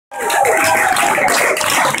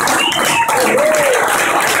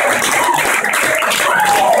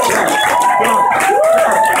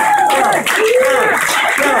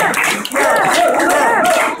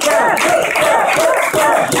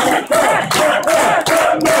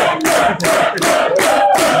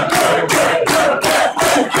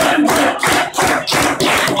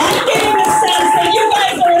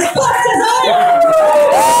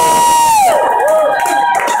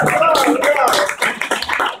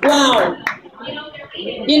Wow.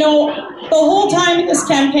 You know, the whole time in this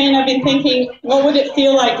campaign, I've been thinking, what would it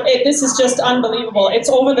feel like? This is just unbelievable. It's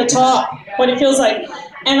over the top, what it feels like.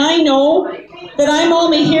 And I know that I'm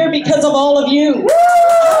only here because of all of you.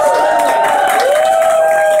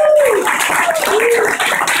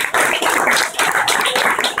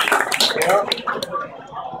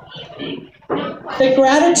 The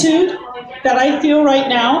gratitude that I feel right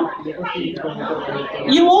now,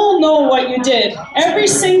 you all know what you did. Every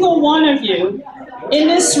single one of you in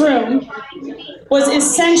this room was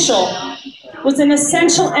essential, was an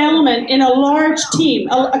essential element in a large team,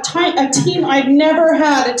 a team. I've never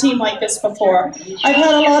had a team like this before. I've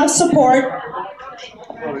had a lot of support.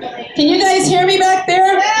 Can you guys hear me back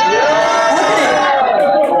there? Okay.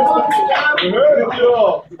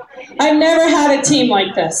 I've never had a team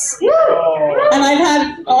like this. And I've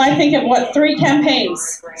had, I think, 3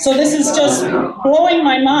 campaigns. So this is just blowing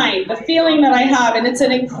my mind, the feeling that I have, and it's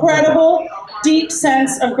an incredible, deep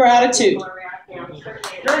sense of gratitude.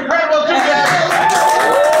 You're incredible too, Deb.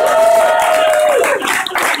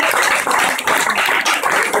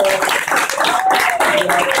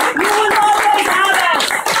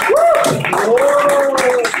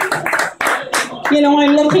 You know,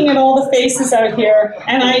 I'm looking at all the faces out here,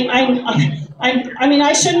 and I mean,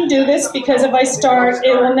 I shouldn't do this because if I start,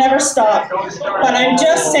 it will never stop. But I'm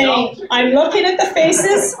just saying, I'm looking at the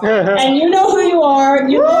faces, and you know who you are.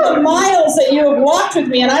 You know the miles that you have walked with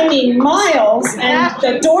me, and I mean miles, and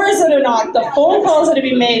the doors that are knocked, the phone calls that have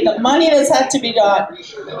been made, the money that's had to be got.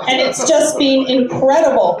 And it's just been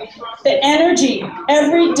incredible. The energy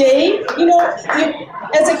every day, you know,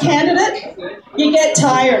 as a candidate, you get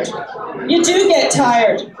tired. You do get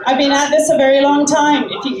tired. I've been at this a very long time.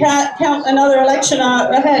 If you can't count another election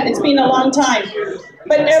ahead, it's been a long time.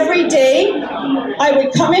 But every day, I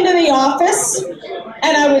would come into the office,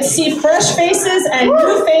 and I would see fresh faces and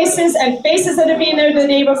new faces and faces that had been there the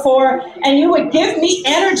day before, and you would give me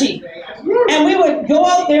energy. And we would go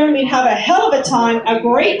out there and we'd have a hell of a time, a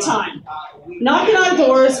great time, knocking on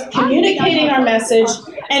doors, communicating our message,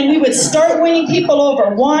 and we would start winning people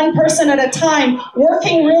over, one person at a time,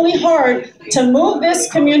 working really hard to move this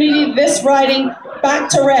community, this riding, back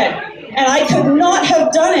to red. And I could not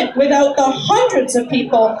have done it without the hundreds of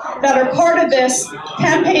people that are part of this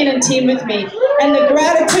campaign and team with me. And the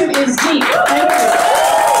gratitude is deep. Thank you.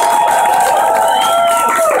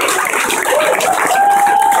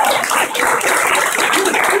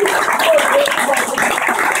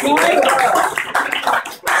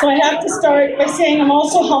 So I have to start by saying I'm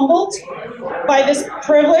also humbled by this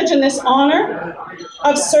privilege and this honor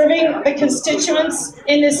of serving the constituents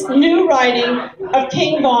in this new riding of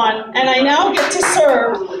King Vaughan, and I now get to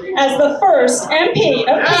serve as the first MP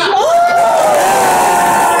of King Vaughan.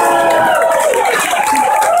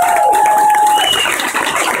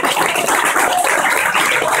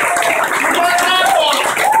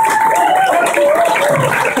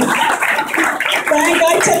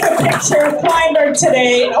 I took a picture of Kleinberg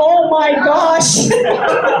today. Oh my gosh.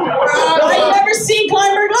 I've never seen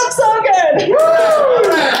Kleinberg look so good.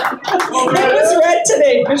 It was red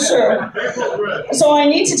today for sure. So I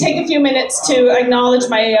need to take a few minutes to acknowledge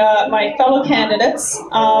my, my fellow candidates,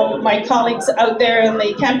 my colleagues out there in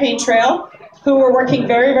the campaign trail who were working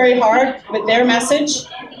very, very hard with their message.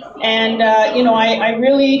 And, you know, I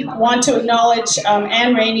really want to acknowledge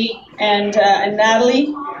Anne Rainey and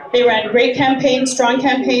Natalie. They ran great campaigns, strong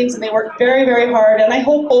campaigns, and they worked very, very hard. And I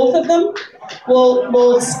hope both of them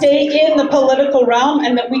will stay in the political realm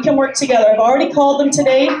and that we can work together. I've already called them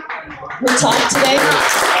today. We talked today.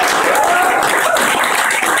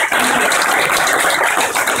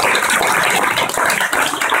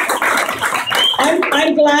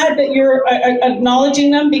 I'm glad that you're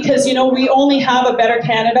acknowledging them because, you know, we only have a better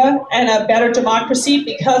Canada and a better democracy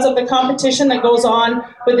because of the competition that goes on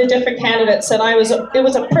with the different candidates. And it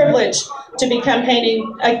was a privilege to be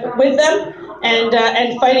campaigning with them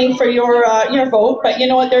and fighting for your vote. But you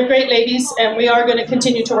know what? They're great ladies, and we are going to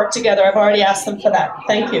continue to work together. I've already asked them for that.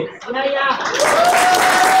 Thank you.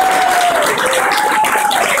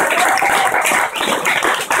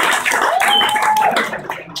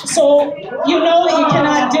 So, you know that you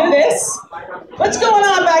cannot do this. What's going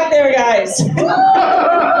on back there, guys?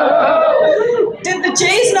 Did the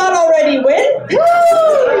Jays not already win?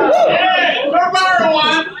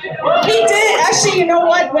 He did. Actually, you know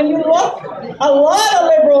what? When you look, a lot of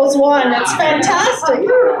Liberals won. It's fantastic.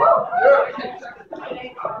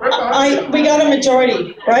 We got a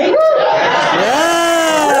majority, right? Yeah.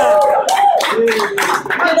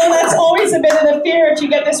 you know, that's always a bit of the fear if you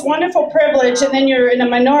get this wonderful privilege and then you're in a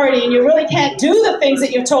minority and you really can't do the things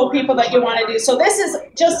that you've told people that you want to do. So this is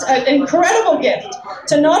just an incredible gift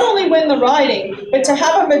to not only win the riding, but to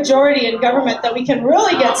have a majority in government that we can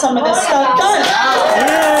really get some of this stuff done.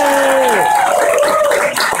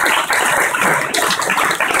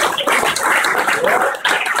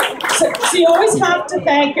 So you always have to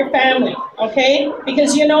thank your family, okay?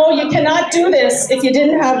 Because you know you cannot do this if you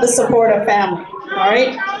didn't have the support of family, all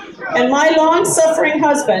right? And my long-suffering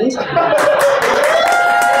husband,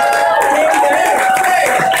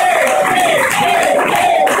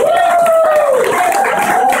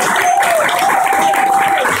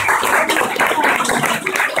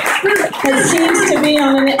 seems to be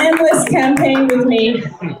on an endless campaign with me.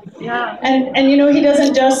 Yeah. And you know, he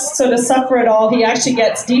doesn't just sort of suffer it all, he actually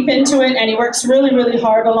gets deep into it and he works really, really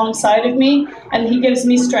hard alongside of me and he gives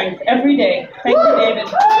me strength every day. Thank you, David.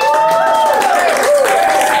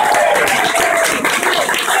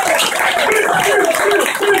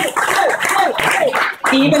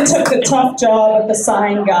 He even took the tough job of the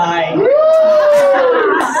sign guy.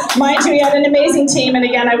 Mind you, we had an amazing team, and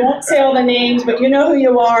again, I won't say all the names, but you know who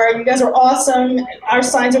you are. You guys are awesome. Our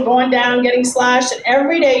signs are going down, getting slashed, and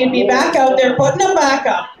every day you'd be back out there putting them back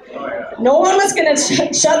up. No one was going to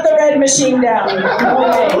shut the red machine down. No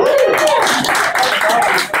way.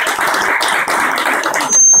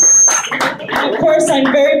 Of course,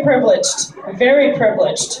 I'm very privileged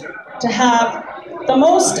to have the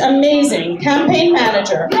most amazing campaign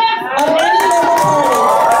manager of any Liberal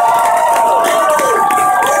party.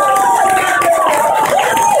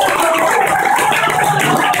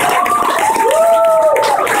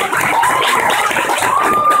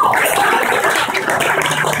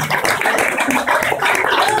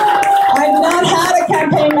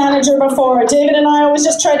 Before. David and I always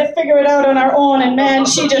just tried to figure it out on our own, and man,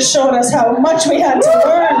 she just showed us how much we had to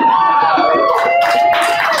learn.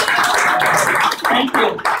 Thank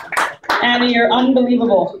you. Anna, you're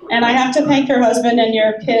unbelievable. And I have to thank your husband and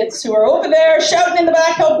your kids who are over there shouting in the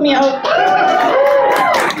back, helping me out.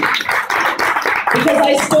 Because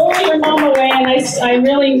I stole your mom away and I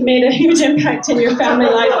really made a huge impact in your family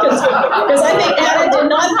life because I think Anna did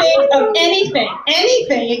not think of anything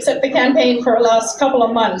except the campaign for the last couple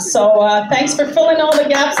of months. So thanks for filling all the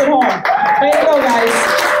gaps at home. Way to go, guys.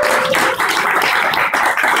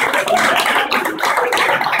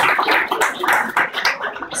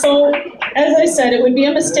 So, as I said, it would be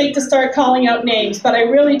a mistake to start calling out names, but I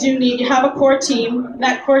really do need, you have a core team.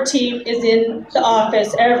 That core team is in the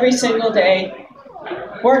office every single day,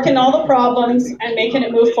 working all the problems and making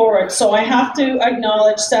it move forward. So I have to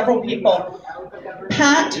acknowledge several people.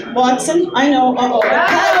 Pat Watson, I know, Pat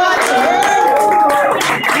Watson,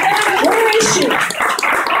 where is she?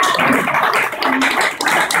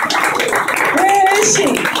 Where is she?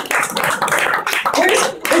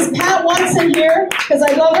 Is Pat Watson here? Because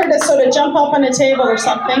I'd love her to sort of jump up on a table or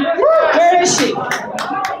something. Where is she?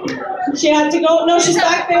 She had to go? No, she's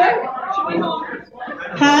back there?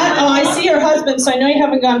 Pat? Oh, I see your husband, so I know you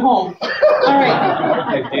haven't gone home. All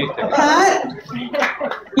right. Pat,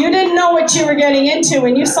 you didn't know what you were getting into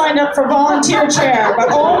when you signed up for volunteer chair, but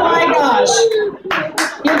oh my gosh,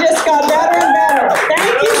 you just got better and better.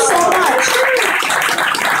 Thank you so much.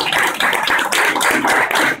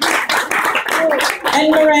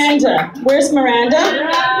 And Miranda. Where's Miranda?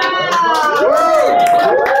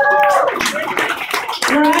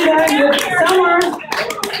 Miranda, you're somewhere.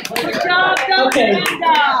 Okay.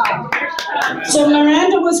 So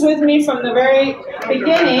Miranda was with me from the very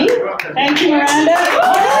beginning. Thank you, Miranda.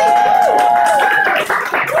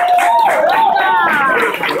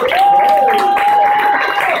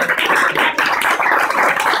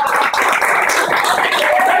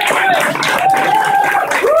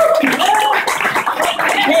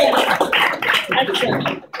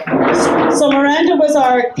 So Miranda was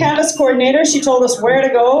our canvas coordinator. She told us where to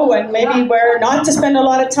go and maybe where not to spend a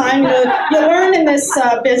lot of time. You learn in this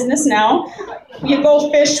business now. You go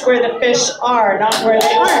fish where the fish are, not where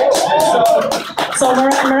they aren't. So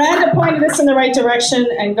Miranda pointed us in the right direction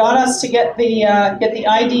and got us to get the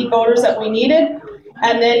ID voters that we needed.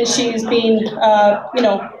 And then she's been,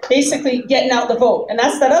 basically getting out the vote. And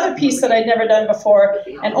that's that other piece that I'd never done before.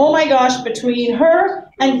 And oh my gosh, between her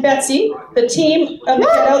and Betsy, the team of the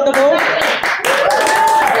Get Out the Vote.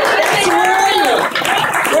 Betsy, where are you?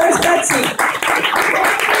 Where's Betsy?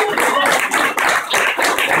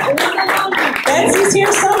 Betsy's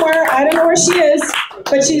here somewhere. I don't know where she is,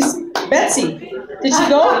 but she's Betsy. Did she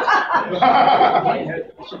go?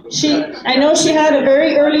 I know she had a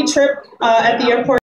very early trip at the airport.